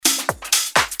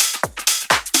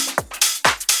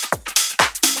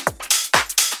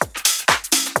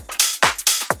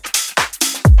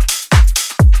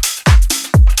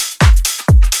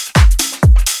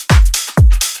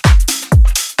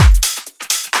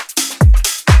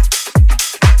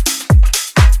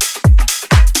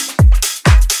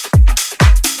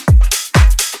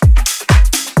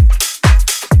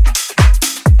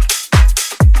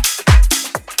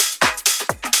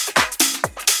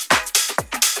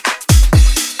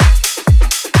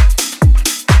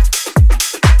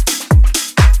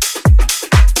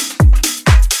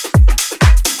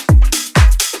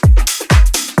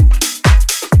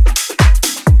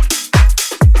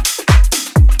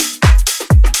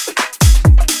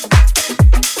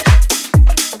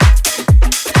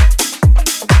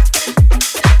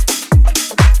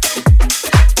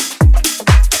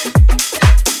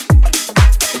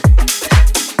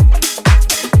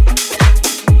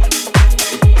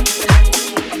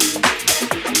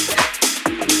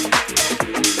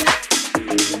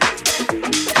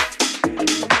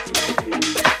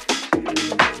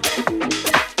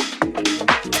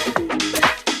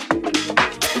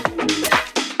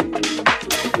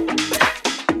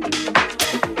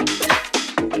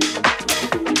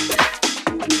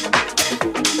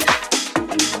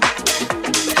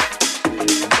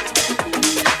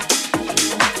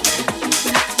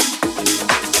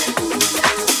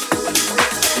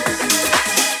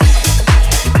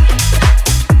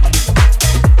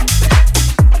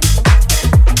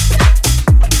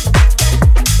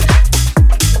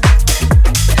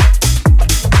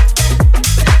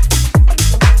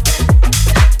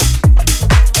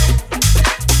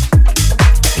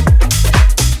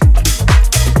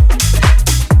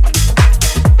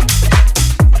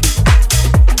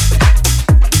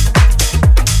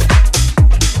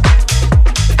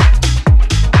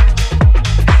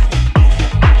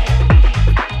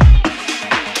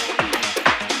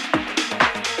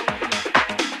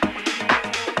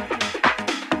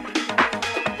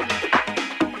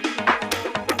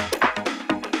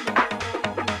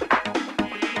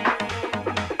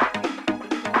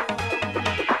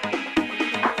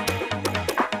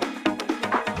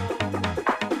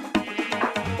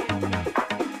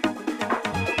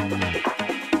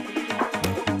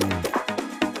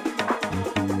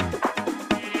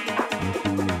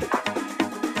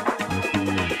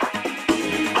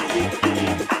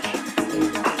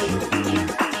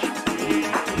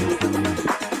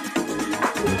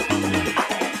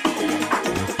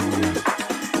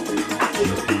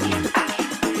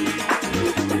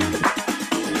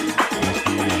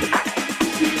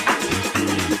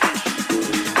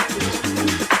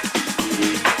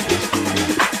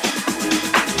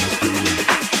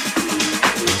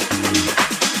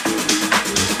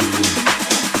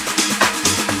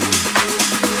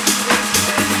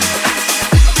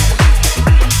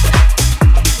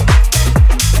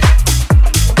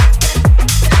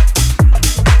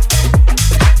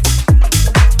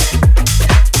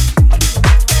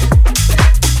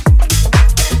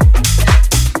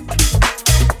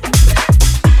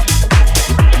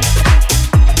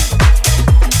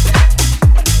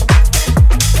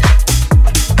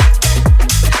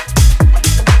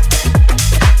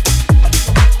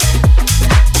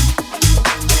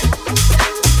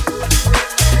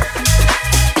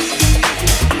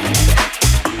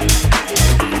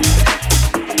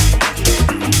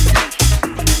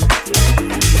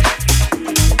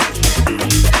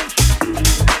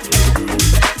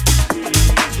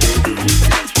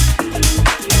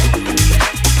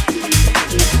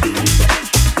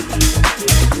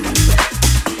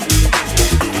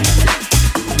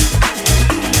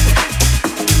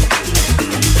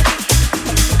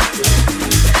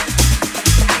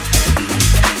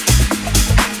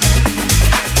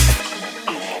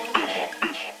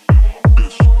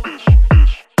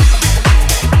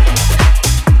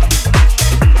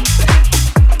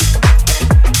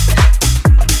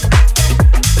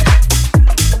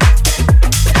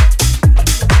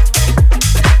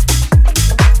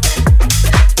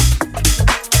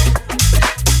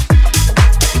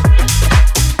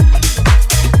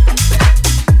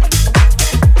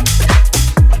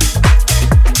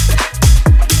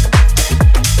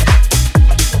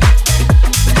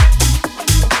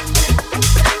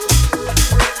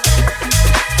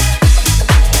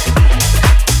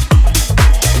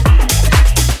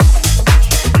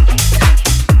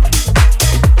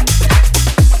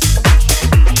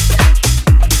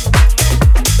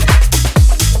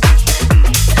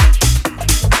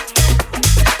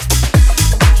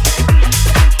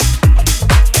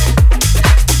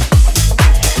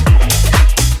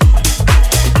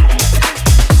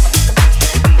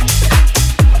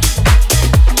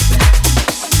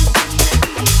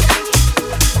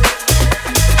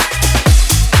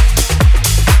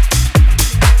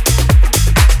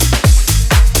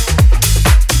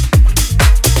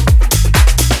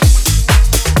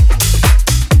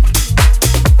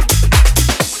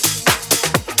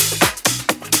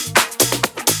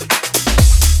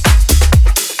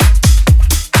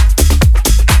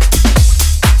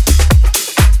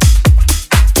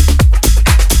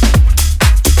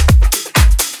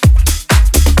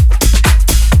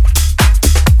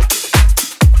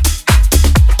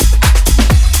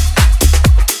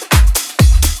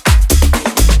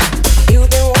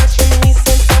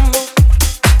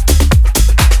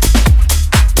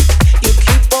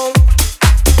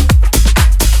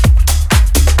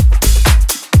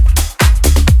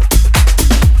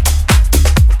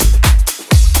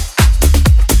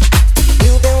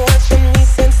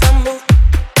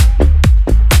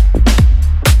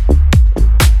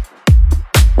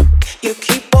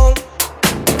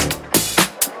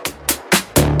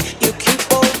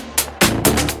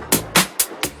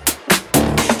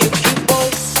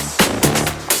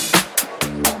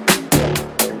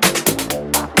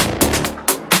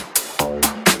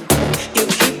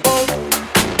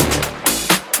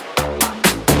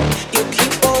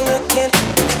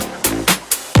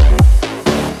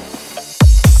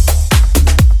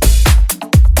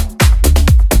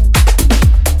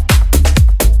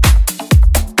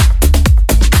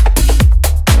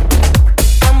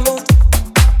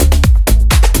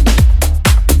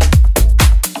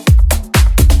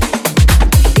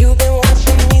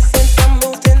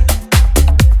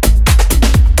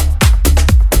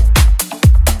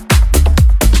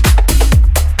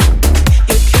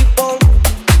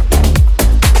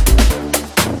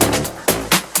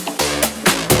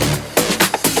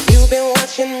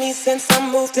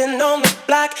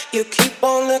block. You keep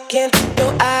on looking,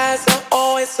 your eyes are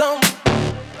always on me.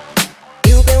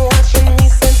 You've been watching me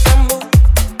since I moved.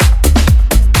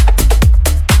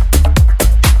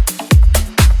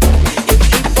 You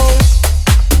keep on.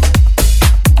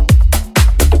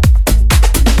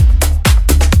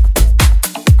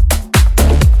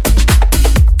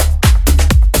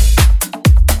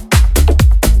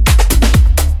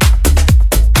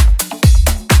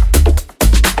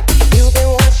 You've been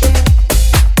watching me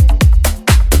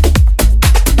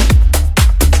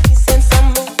since I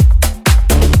moved.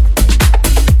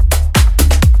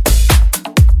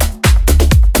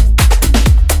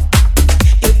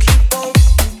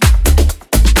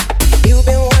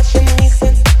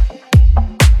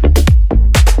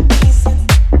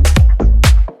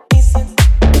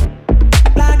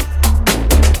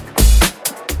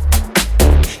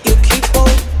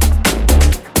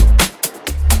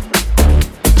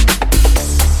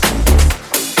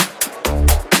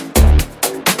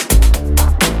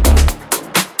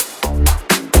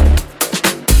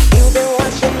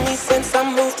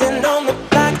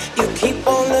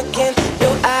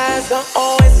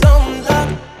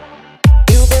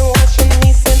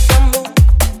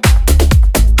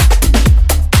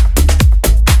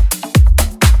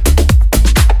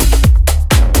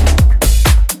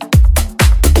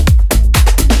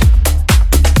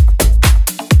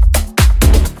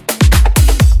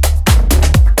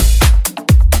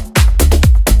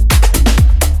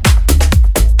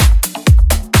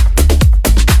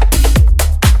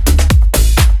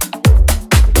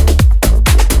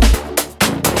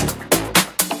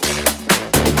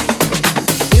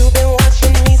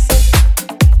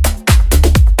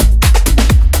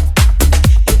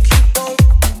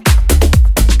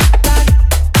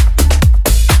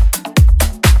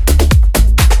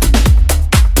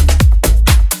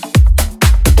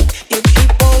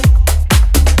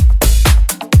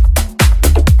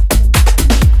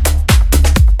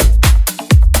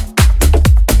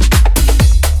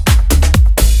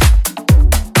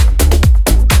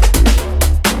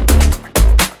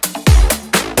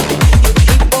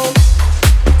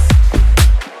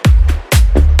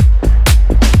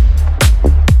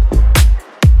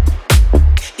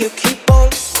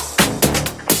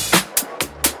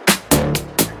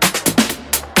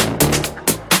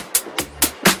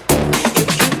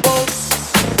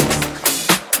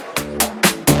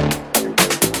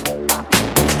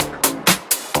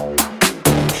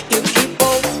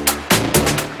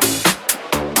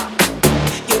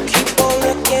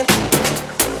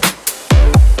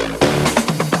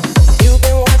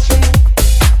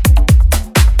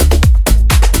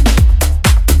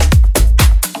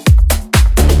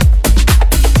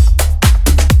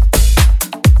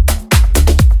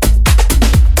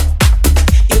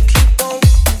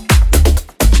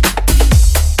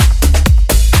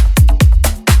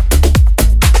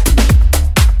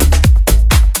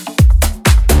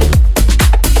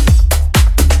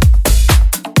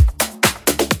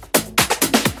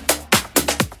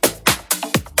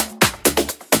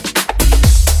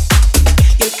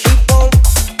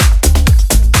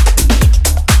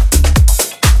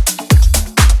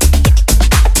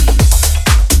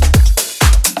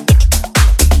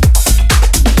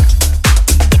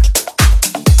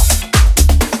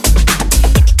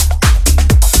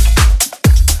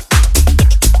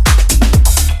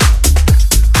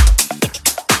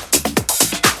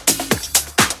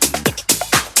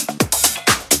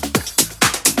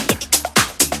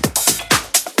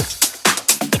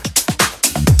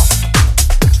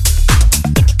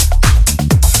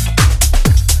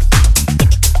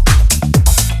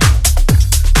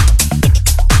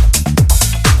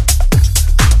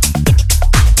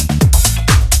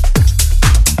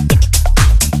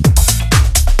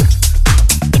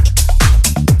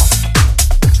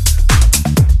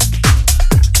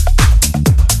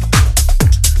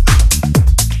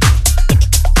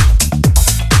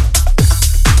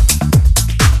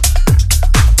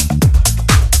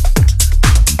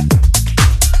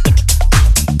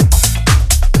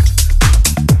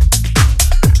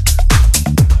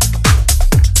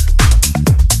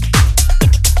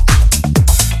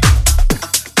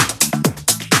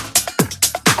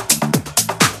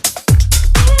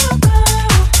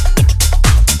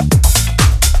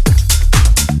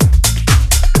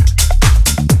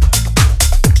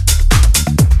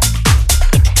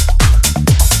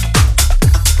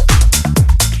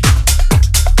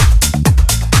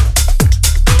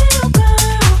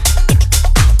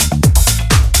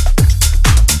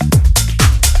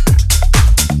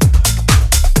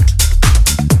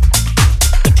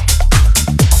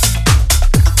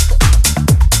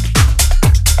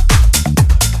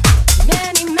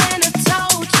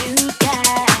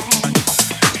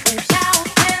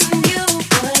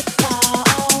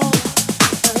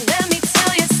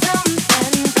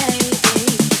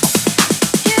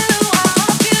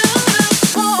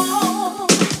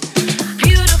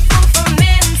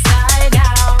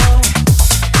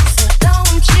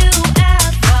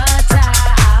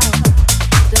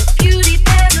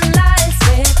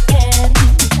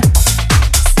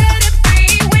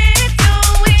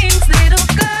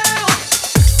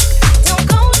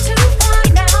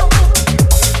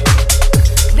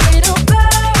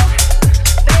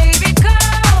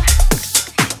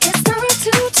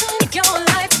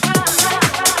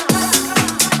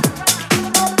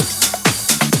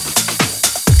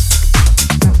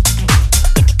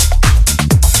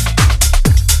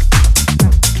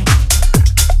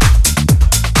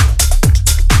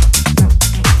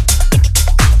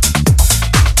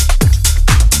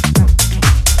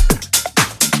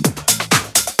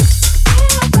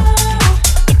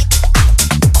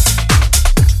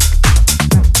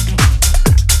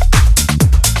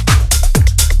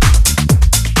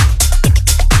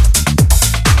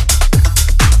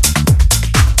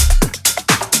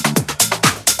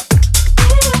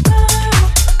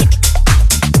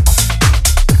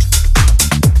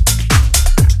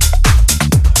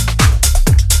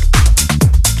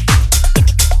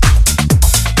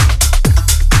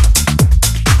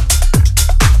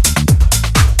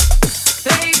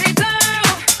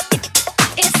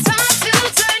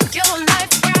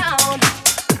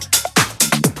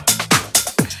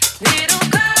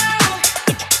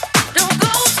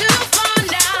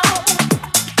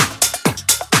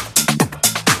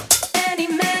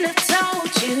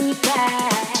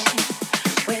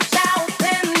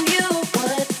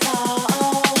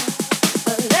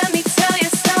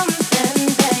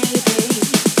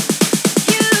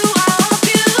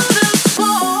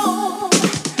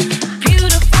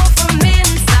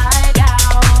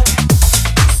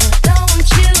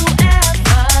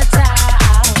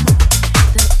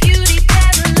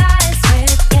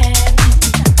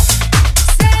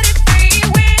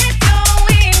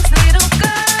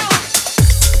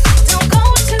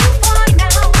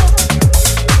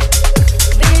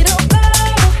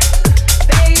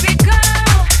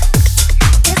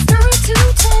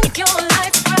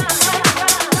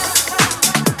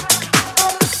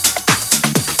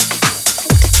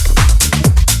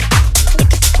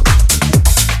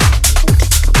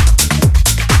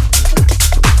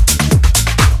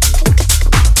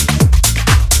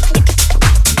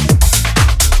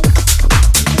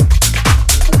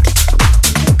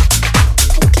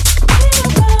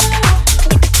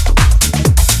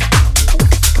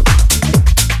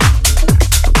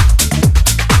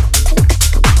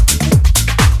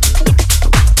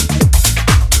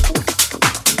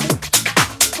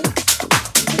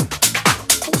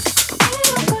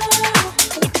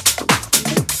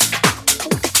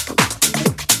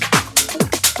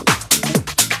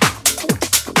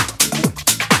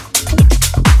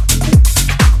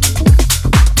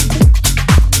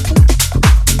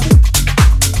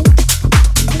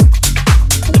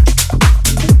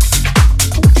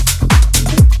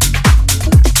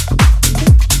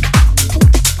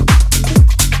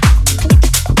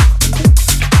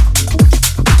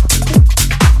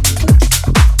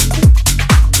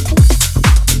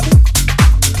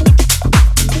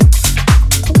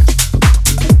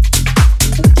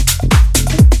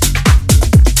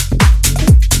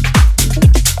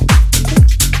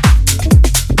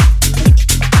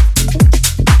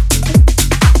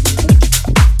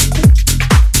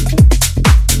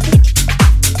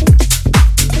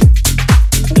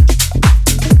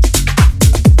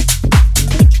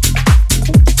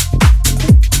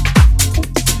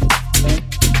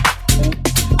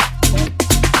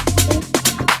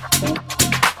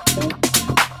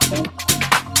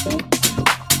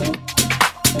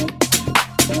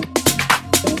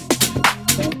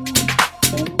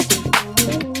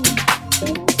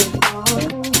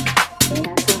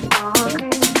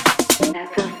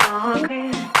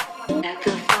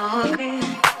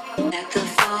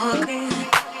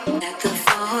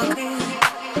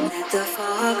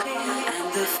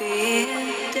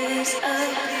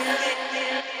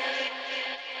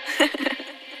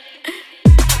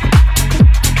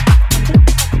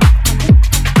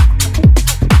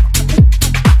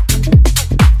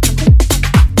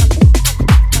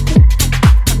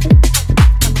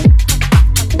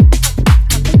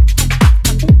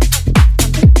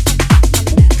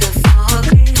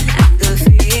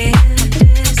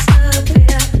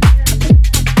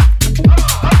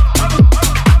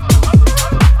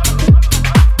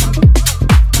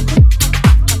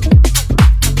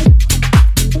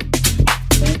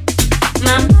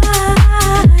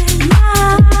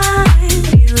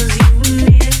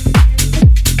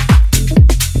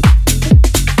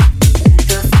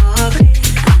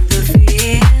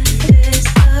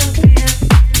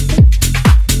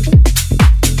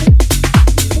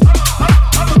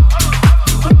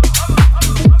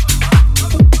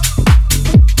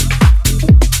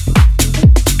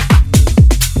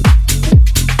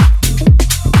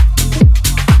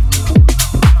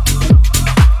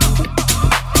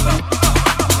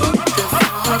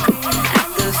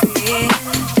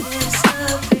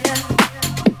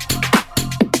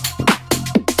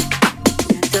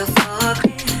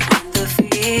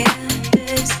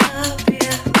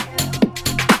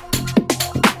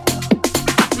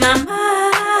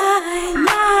 mind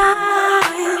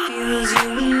feels you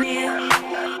near.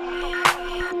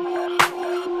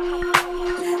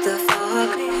 Let the fog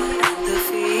clear and the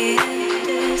fear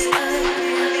disappear.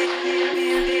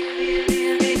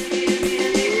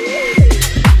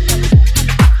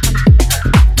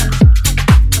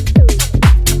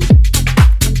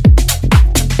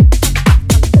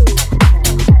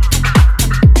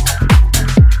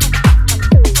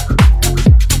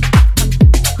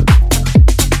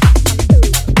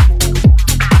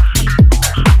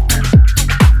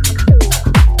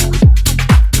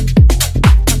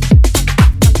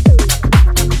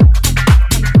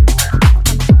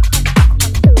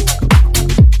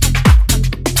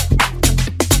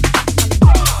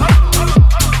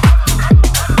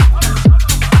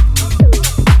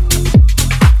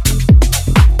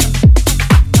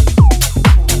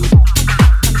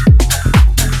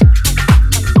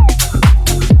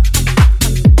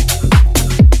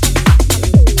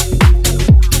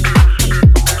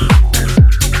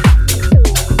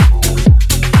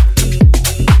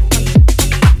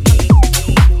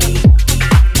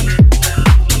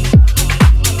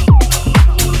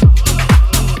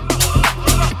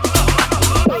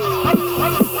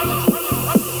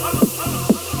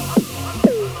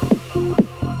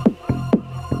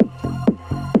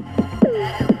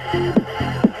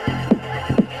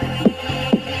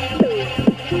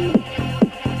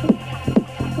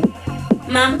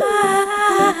 My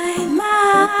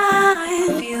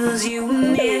mind feels you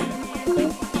near.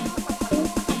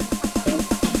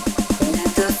 Let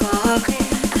the fog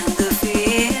clear and the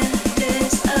fear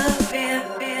disappear.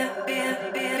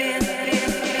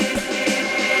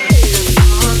 The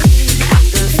fog clear and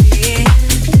the fear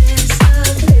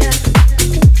disappear.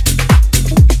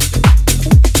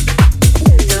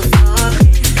 Let the fog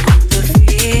clear and the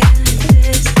fear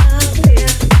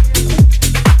disappear.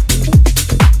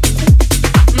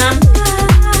 My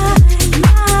mind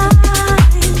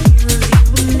feels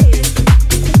you near.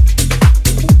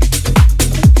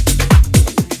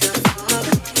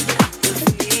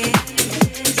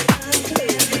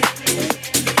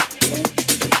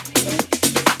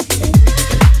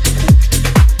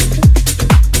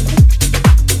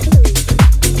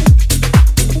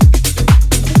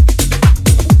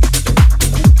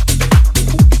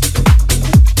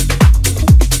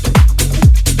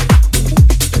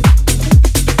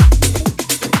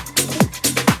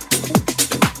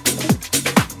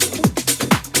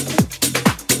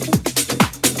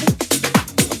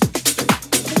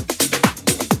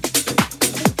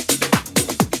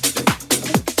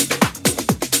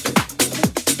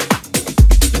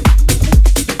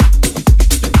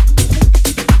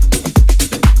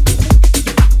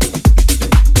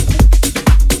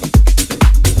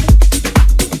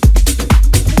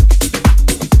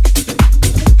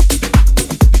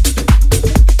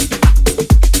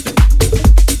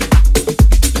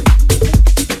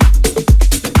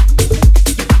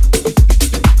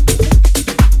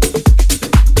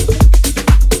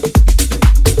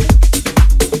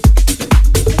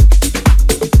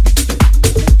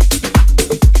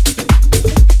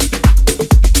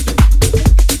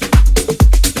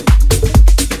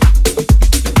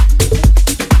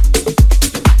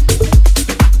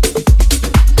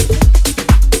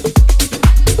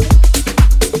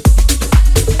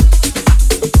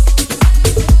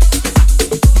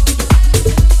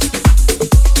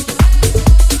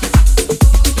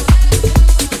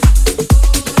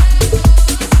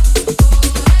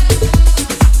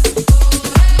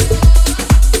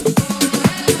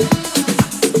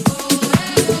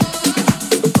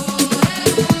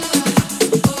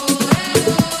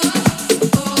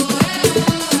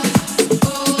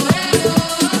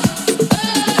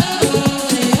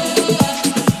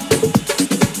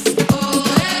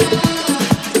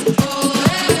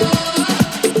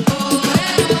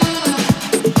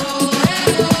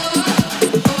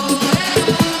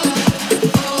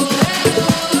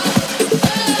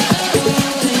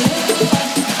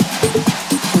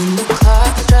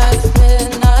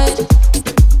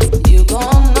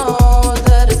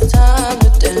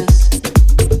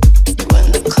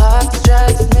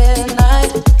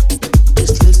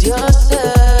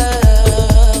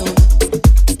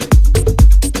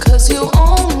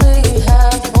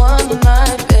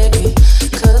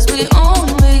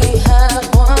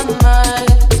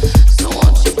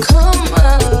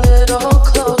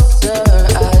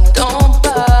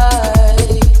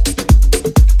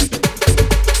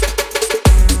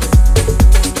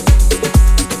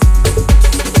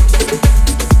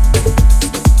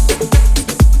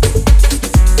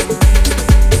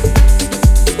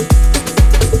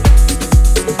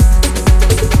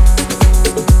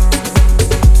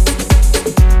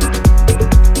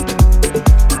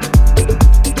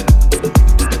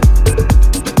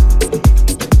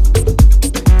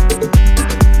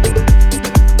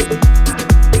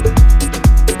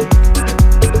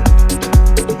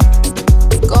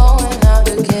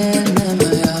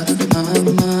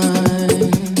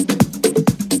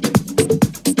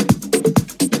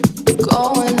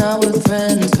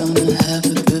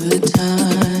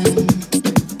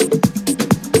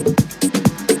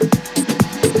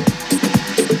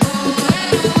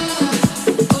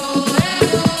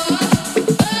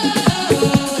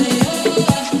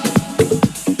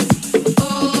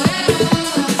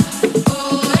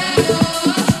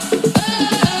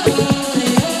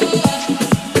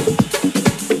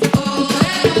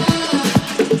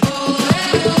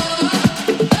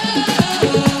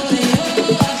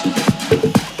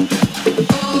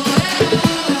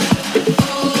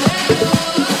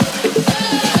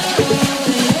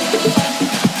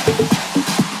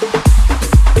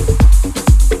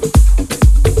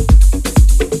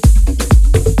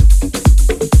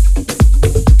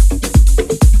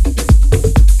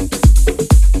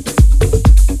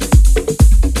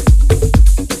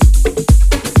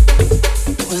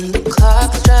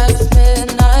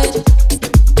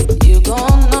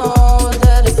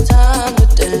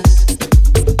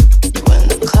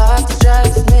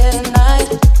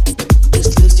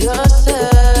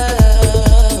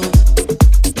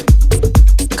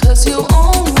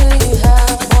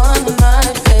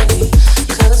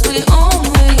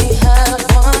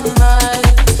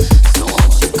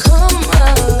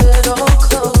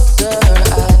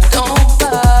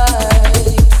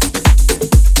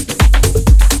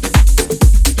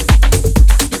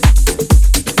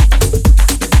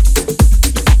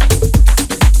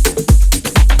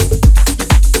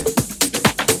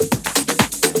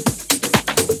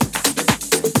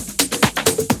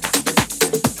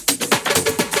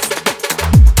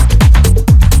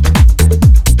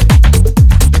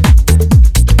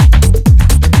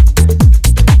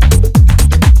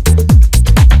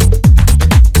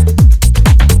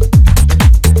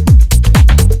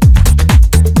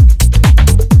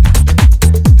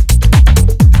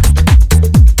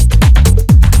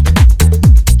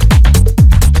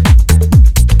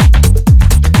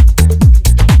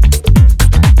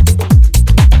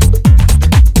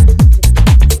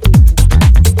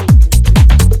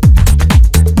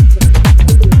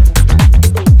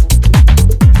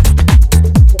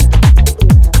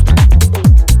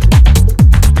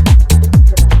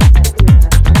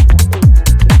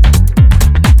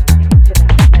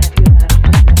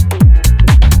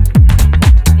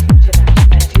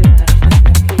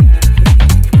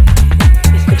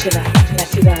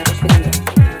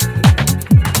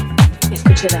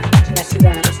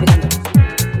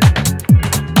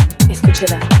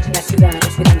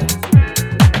 respirando.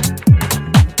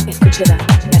 Escúchela,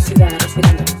 la ciudad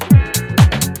respirando.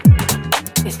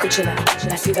 Escúchela,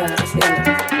 la ciudad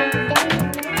respirando.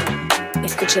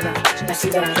 Escúchela, la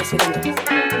ciudad respirando.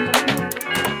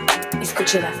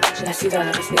 Escúchela, la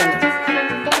ciudad respirando.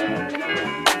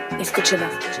 Escúchela,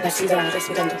 la ciudad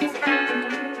respirando.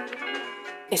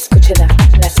 Escúchela,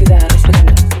 la ciudad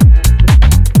respirando.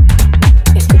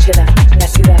 Escúchela, la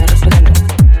ciudad respirando.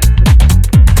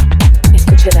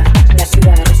 Escúchela, la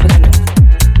ciudad respirando.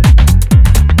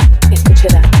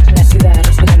 Escúchela, la ciudad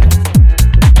respirando.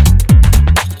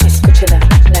 Escúchela,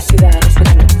 la ciudad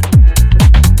respirando.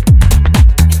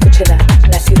 Escúchela,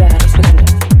 la ciudad respirando.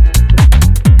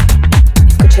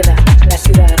 Escúchela, la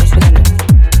ciudad respirando.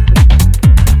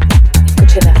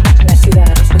 Escúchela, la ciudad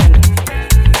respirando.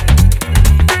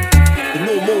 The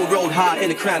new moon rode high in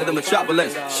the crown of the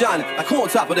metropolis, shining like who on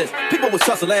top of this. People was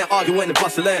tussling, arguing and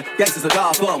bustling. Gangsters of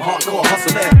Gotham, hardcore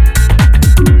hustling.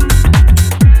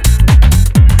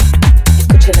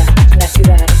 Escúchela, la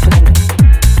ciudad respirando.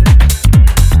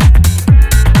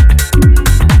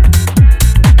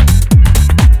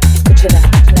 Escúchela,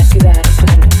 la ciudad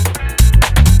respirando.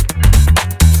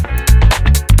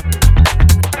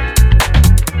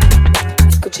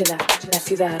 Escúchela, la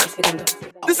ciudad respirando.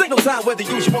 This ain't no time where the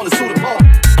usual is suitable.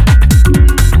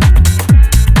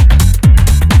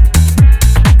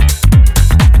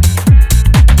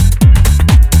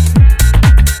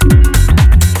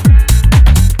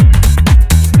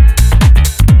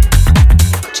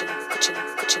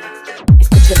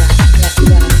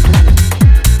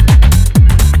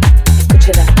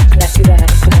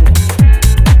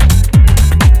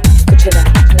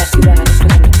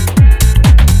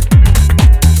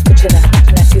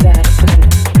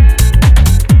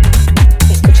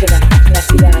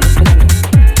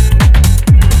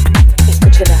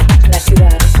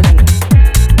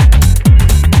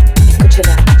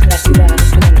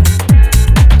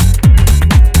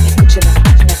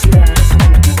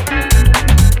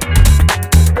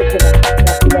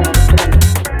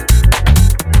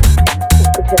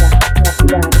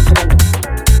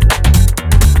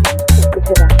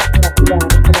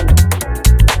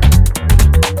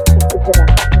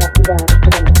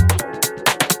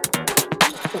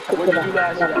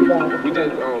 We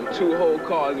did 2 whole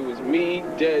cars. It was me,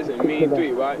 Dez, and me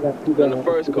 3, right? On the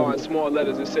first car, in small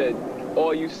letters, it said,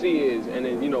 "All you see is," and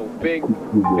then, big,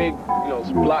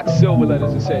 block silver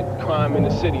letters, it said, "Crime in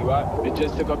the city," right? It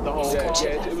just took up the whole car.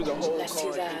 Yeah, it was a whole car.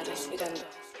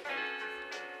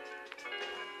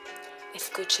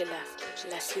 Escúchela,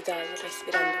 la ciudad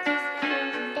respirando.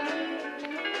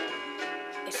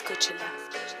 Escúchela,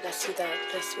 la ciudad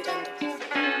respirando.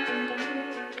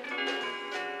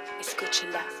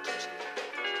 Escúchela.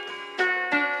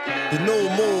 The new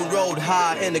moon rode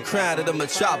high in the crown of the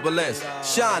metropolis,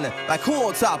 shining like who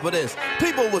on top of this.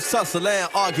 People was tussling,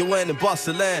 arguing and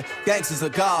bustling. Gangsters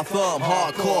of Gotham,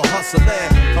 hardcore hustling.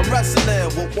 I'm wrestling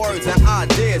with words and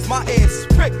ideas. My ears is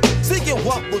pricked, seeking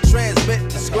what will transmit.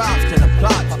 The scribes can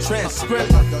apply to transcript.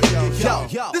 Yo,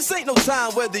 this ain't no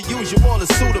time where the usual is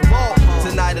suitable.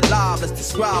 Tonight alive, let's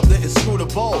describe the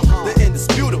inscrutable, the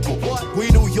indisputable. We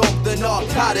New York, the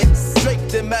narcotics,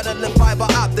 draped in metal and fiber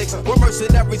optics. We're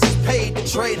mercenaries is paid to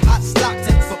trade hot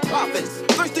Stockton for profits.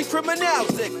 Thirsty criminals,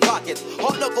 thick pockets.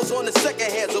 Hard knuckles on the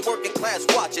second hands of working class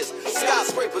watches.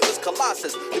 Skyscrapers is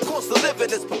colossus. The cost of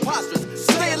living is preposterous.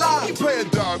 Stay alive, you pay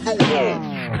and die, no more.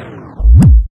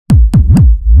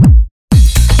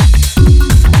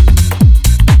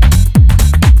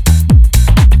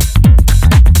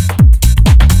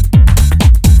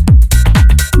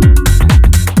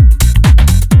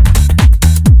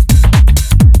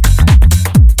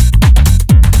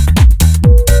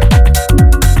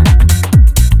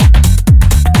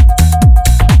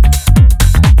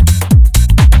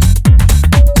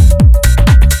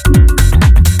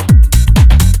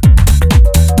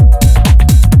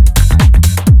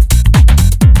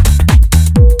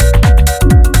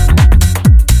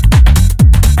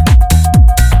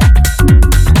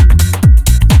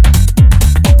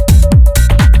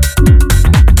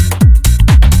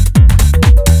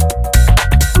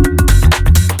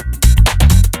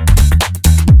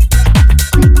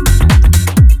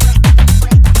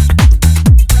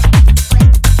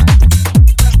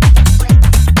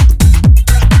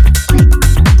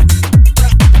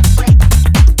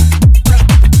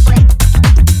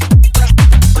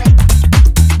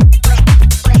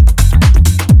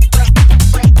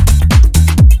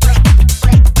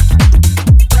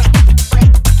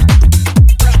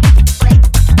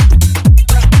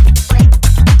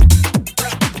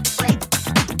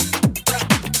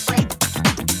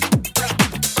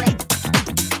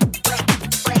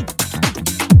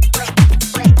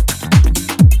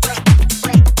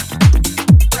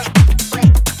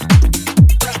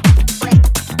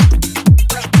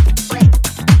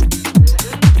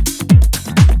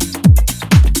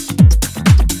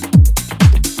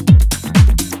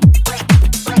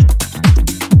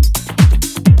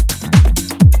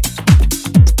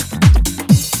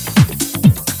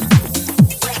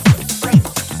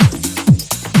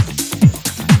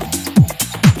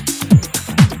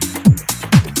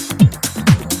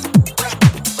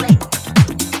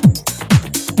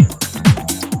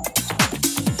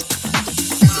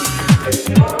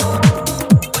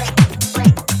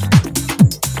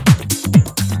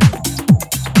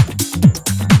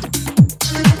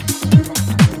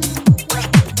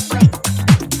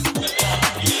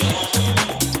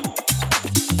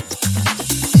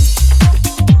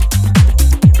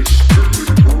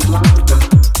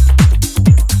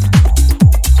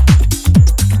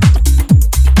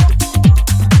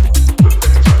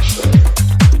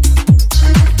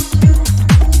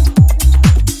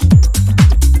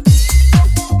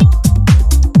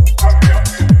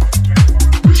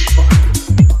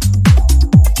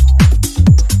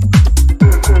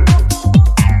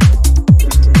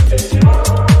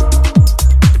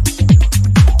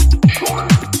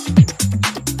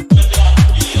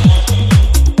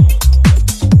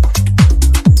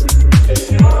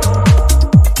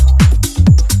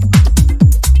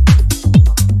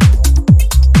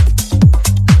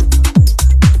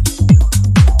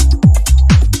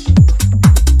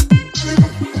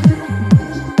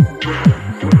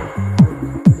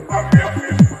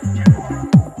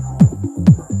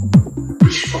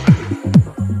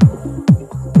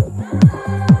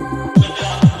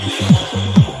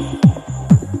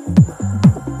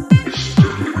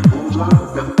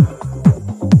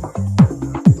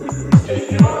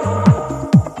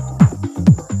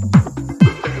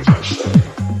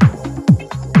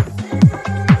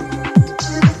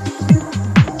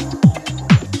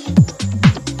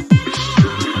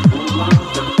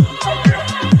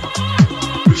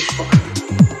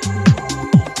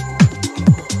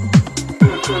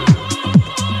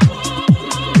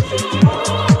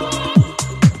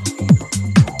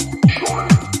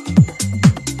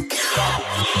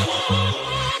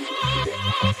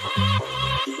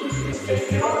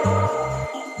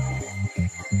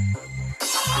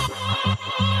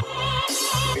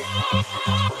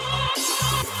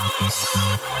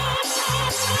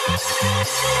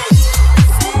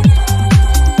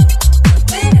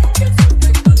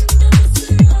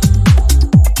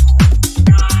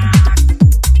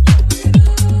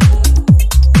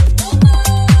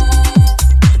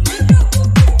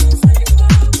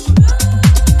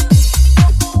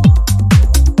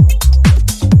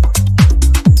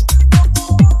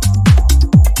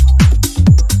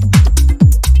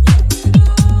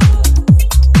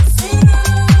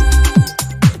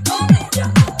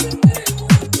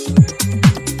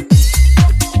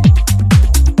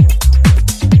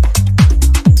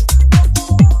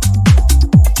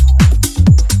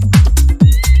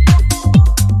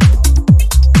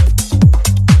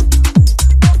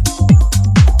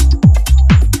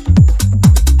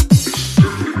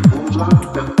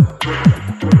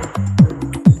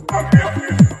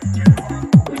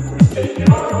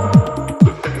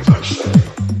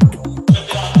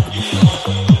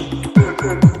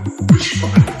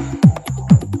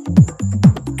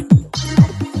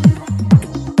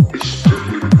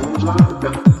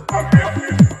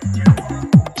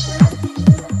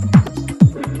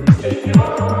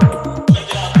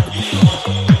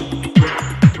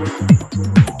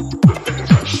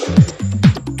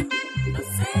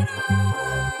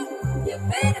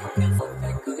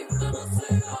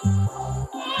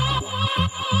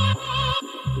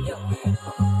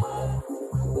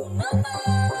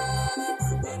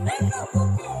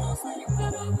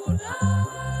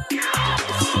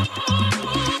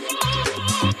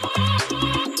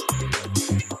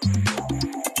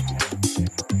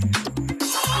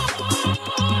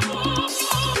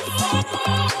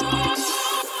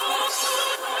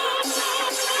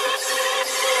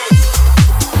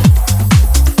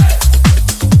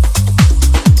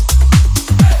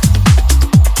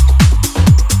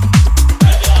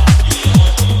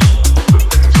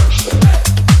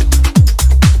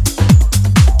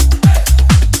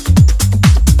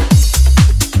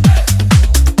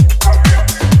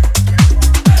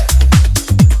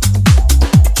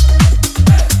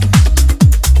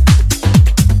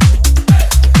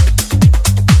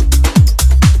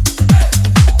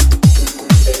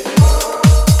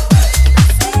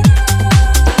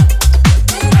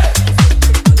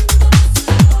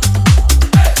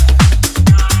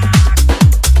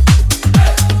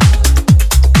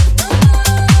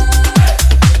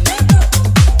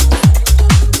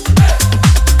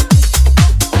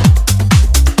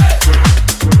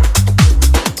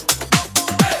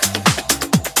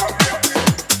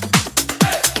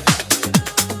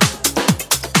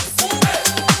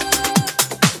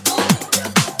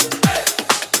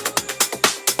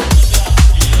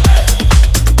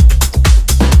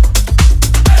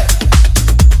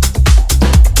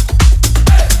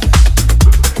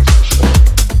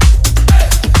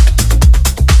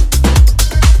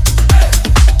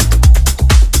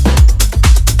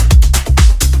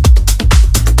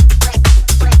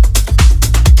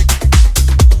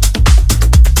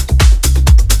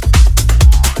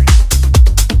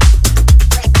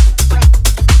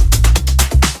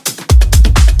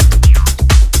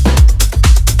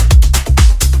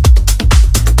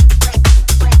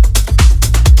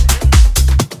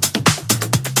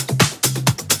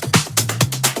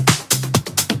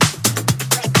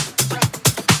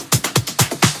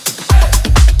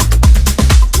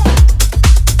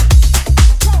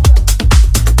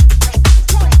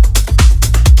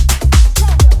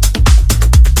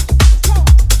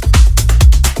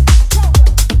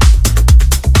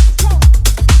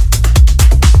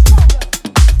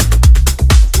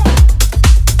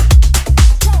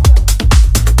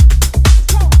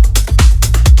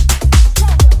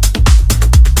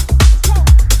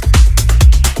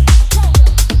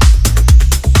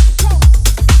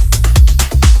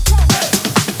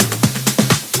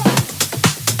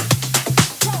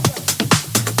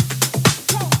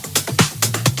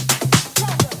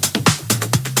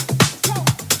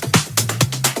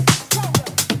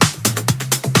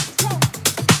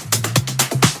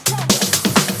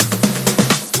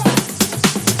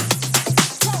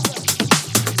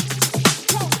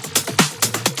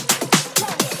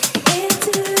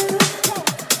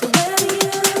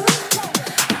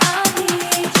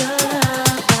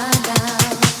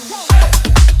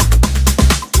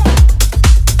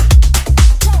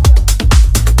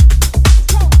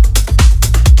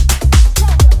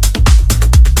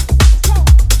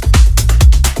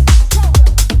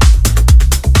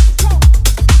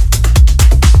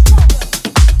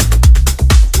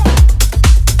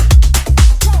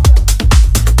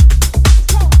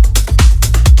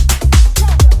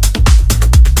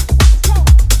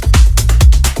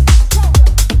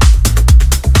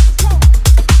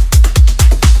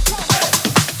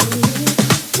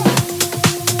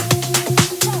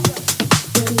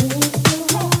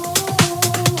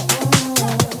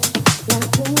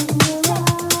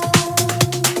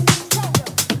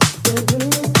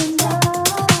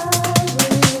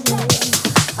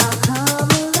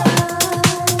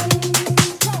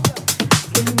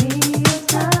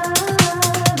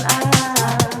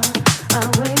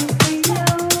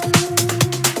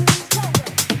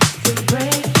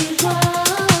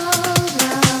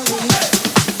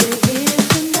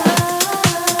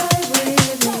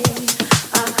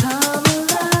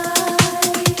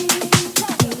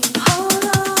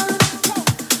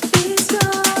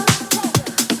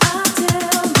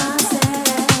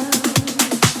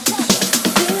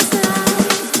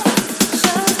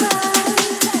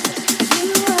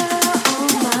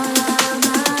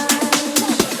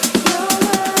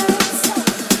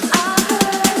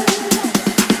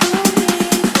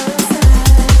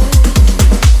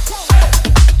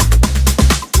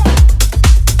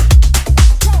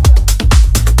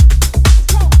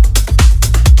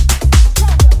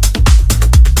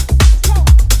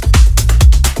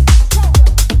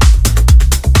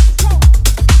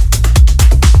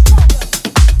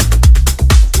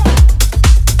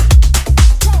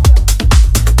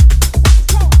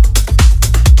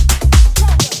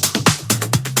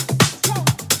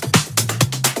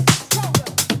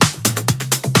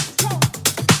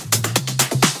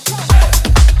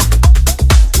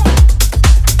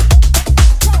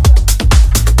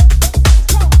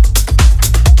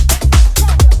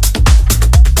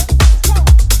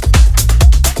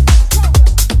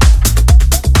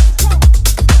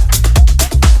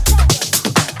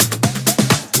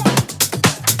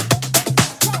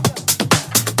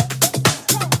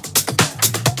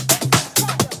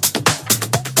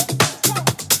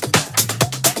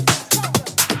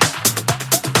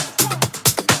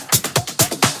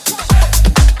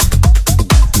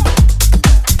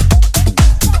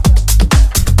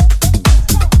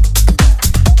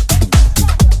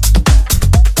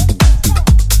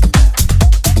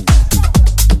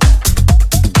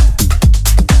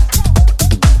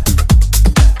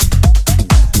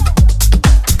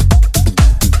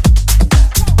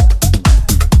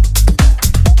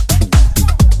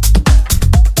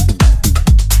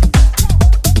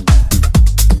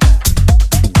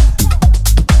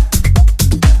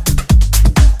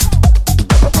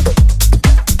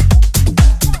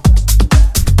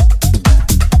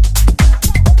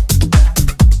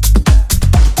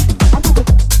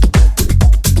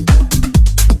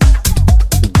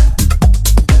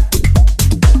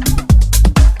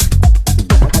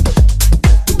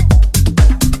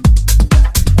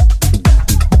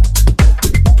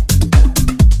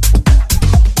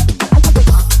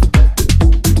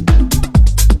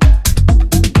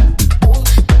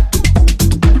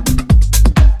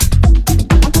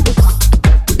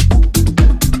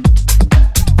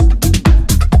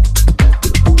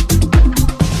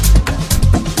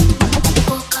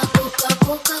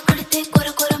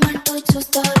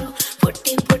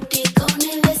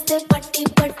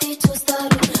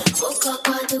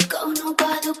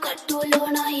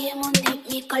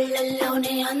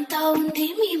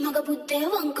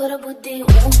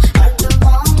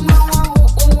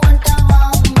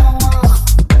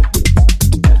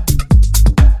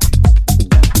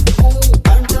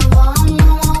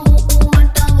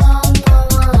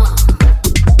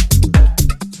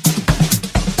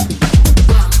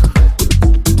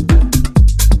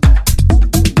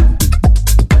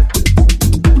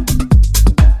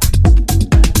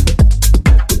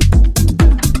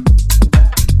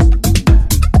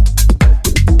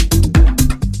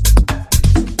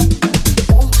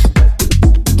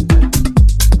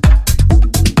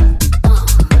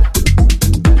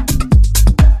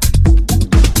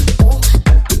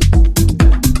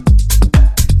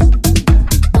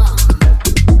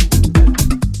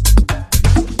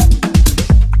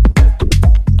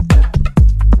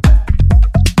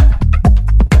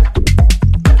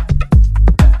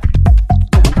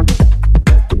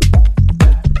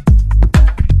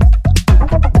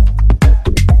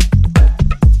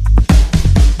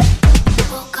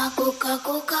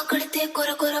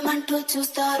 కొరమంటూ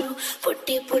చూస్తారు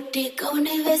పుట్టి పుట్టి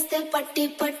కౌని వేస్తే పట్టి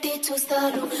పట్టి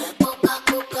చూస్తారు కోక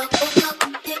కోక కోక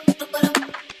కుత్తే కొరం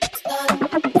చూస్తారు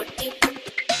పుట్టి పుట్టి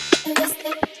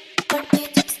వేస్తే పట్టి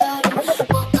చూస్తారు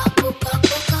కోక కోక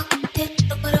కోక కుత్తే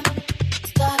కొరం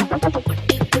చూస్తారు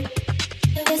పుట్టి పుట్టి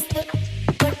వేస్తే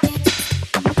పట్టి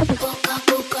కోక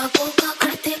కోక కోక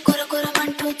కడితే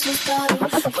కొరమంటూ చూస్తారు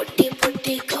పుట్టి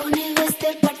పుట్టి కౌని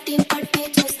వేస్తే పట్టి పట్టి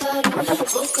చూస్తారు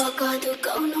కోక కాదు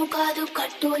కౌను కాదు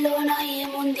కట్టులోన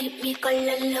ఏముంది మీ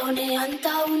కళ్ళల్లోనే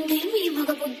అంతా ఉంది మీ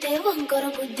మగ బుద్ధే వంకర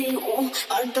బుద్ధి ఊ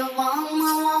అంటవా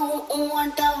అమ్మవా ఊ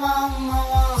అంటవా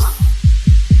అమ్మవా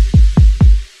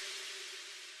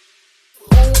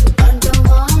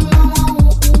అంటవా అమ్మవా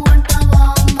ఊ అంటవా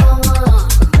అమ్మవా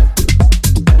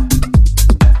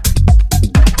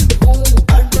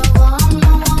అంటవా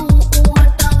అమ్మవా ఊ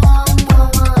అంటవా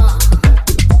అమ్మవా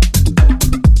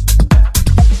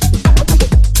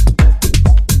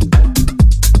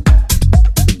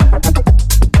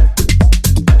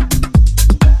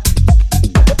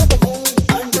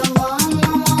అంటవా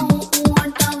అమ్మవా ఊ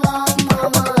అంటవా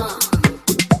అమ్మవా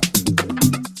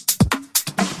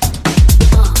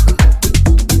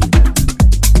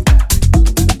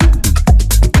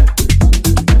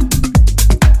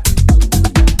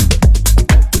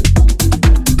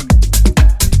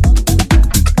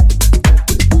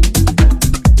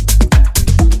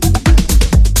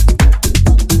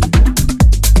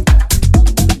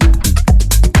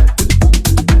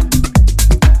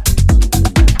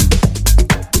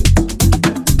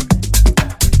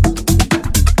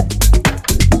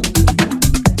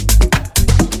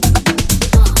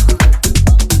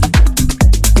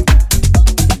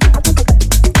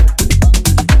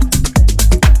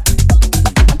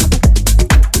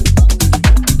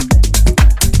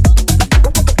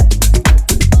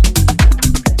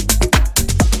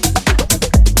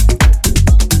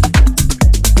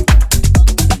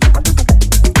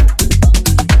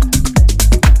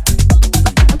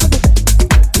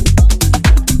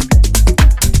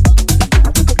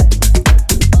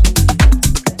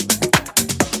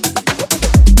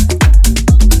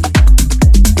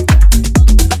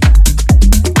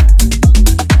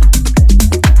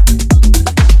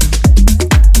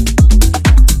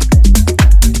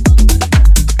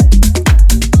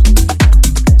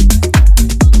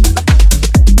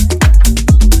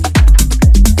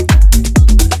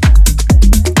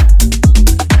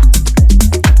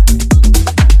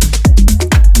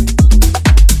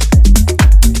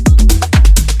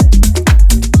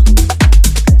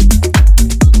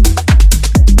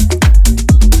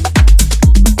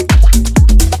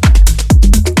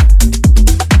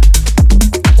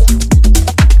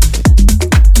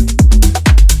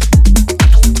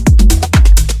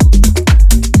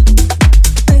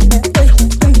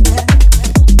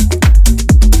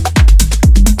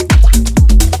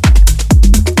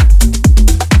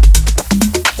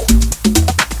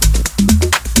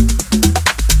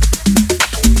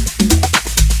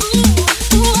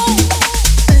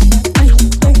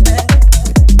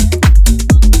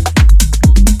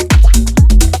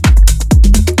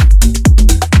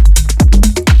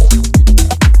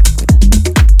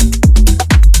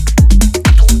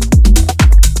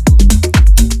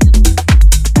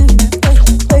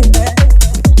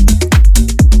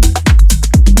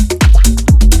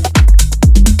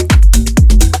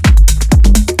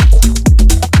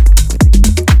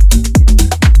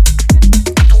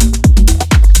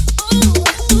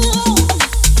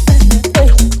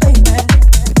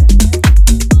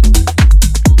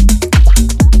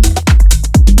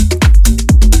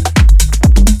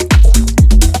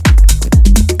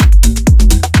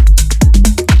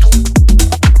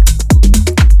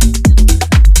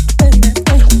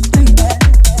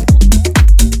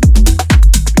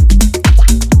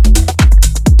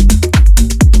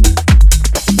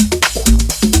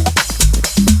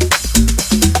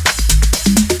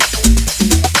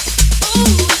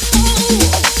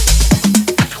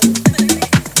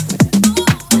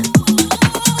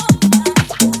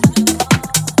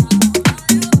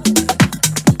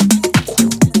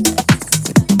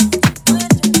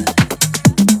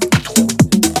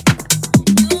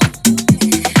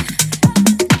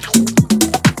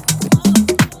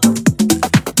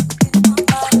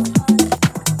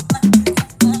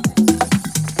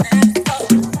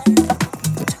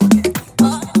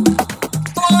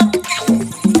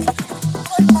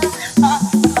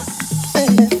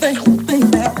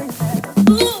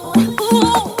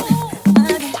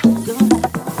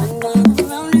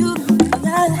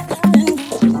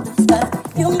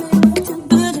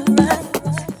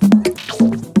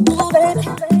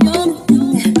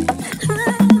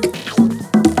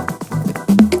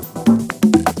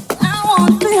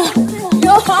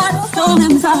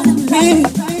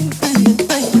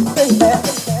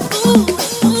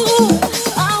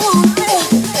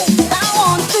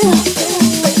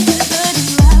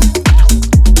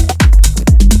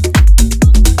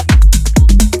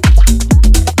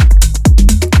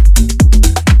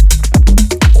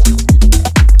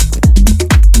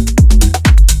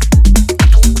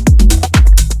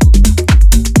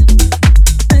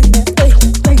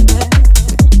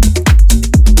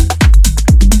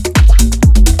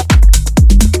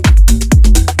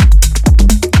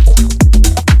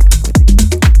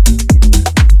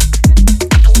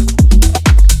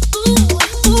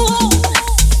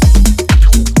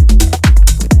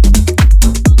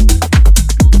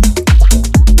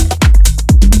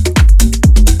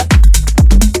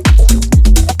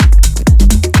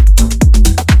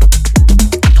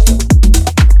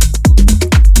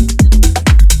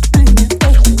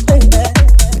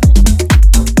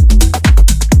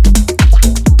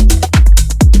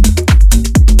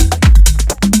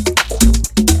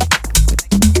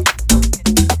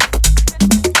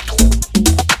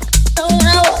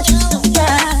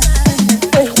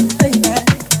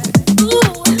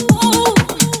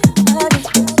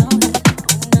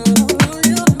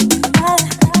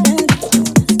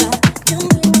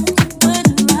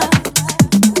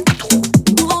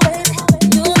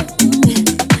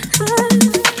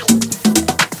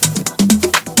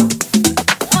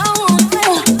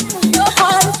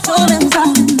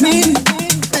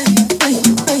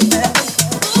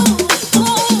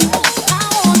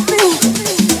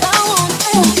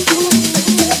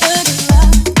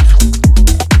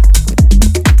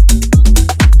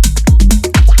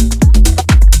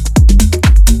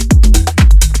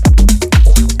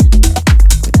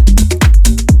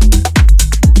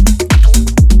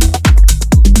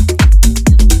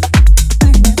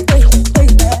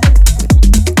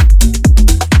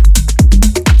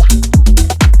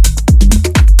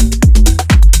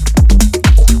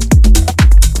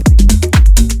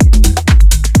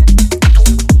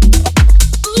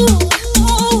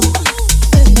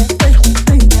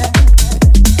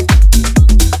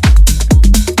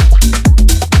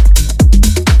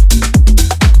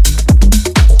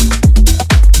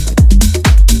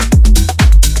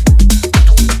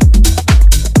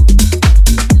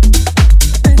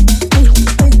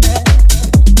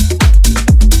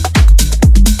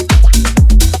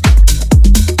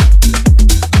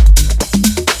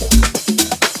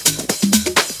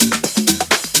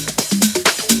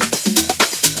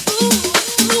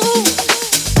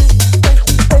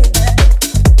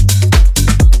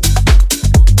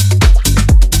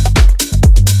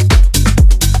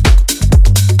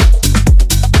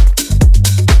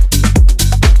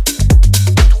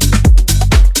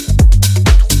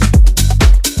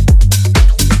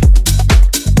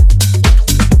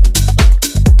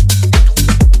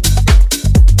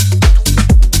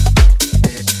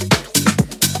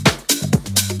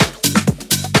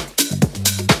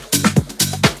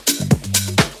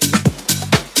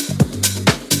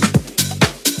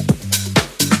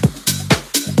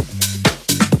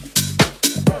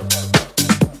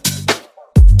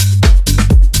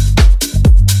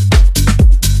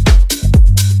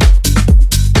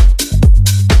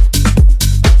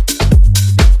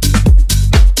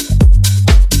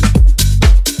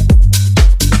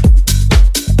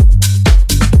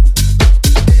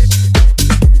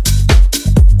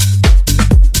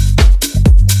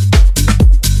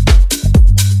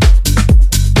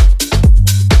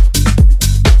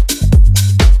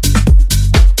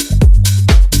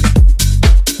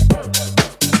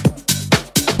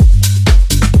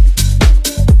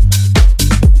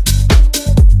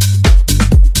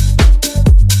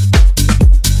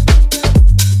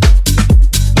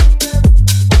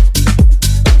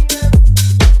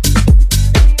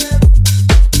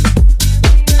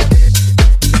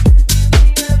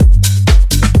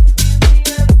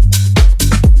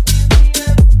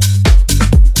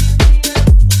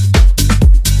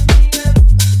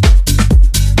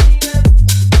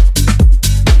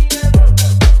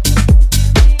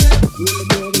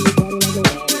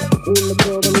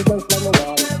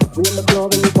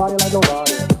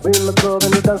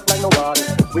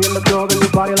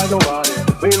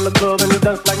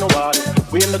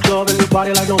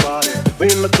party like nobody. We in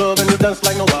the club and you dance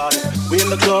like nobody. We in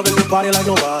the club and you party like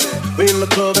nobody. We in the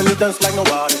club and you dance like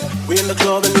nobody. We in the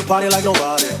club and you party like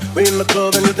nobody. We in the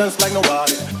club and you dance like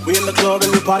nobody. We in the club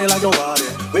and you party like nobody.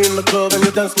 We in the club and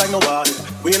you dance like nobody.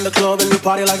 We in the club and you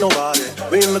party like nobody.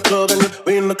 We in the club and you,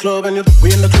 we in the club and you,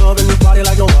 we in the club and you party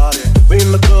like nobody. We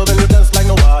in the club and you dance like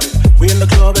nobody. We in the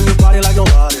club and you party like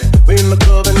nobody. We in the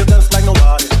club and you dance like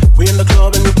nobody. We in the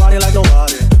club and you party like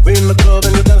nobody. We in the club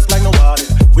and you dance like nobody.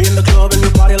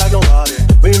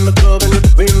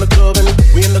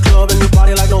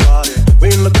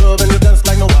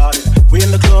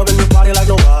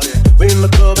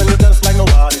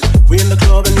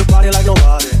 you party like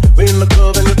nobody. We in the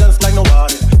club and you dance like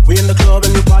nobody. We in the club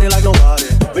and you party like nobody.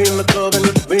 We in the club and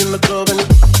we in the club and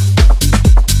you.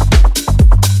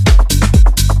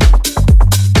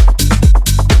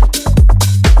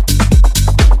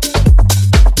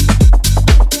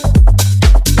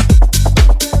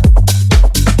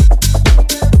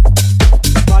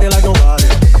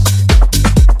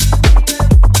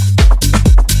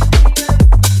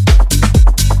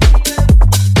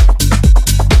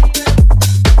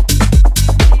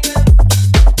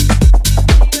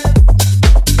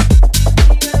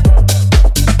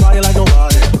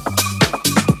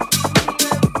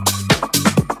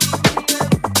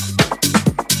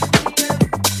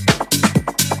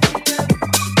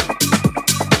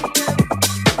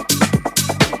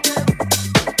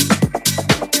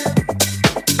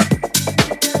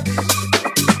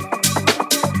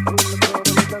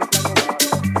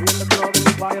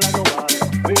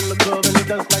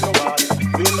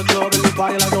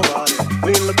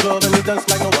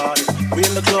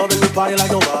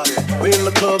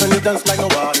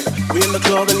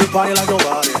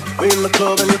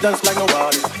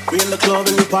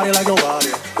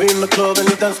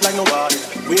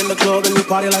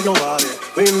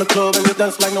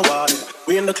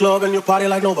 Club and you party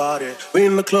like nobody. We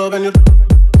in the club and you.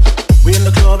 We in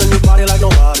the club and you party like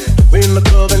nobody. We in the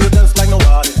club and you dance like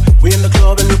nobody. We in the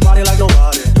club and you party like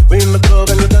nobody. We in the club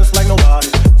and you dance like nobody.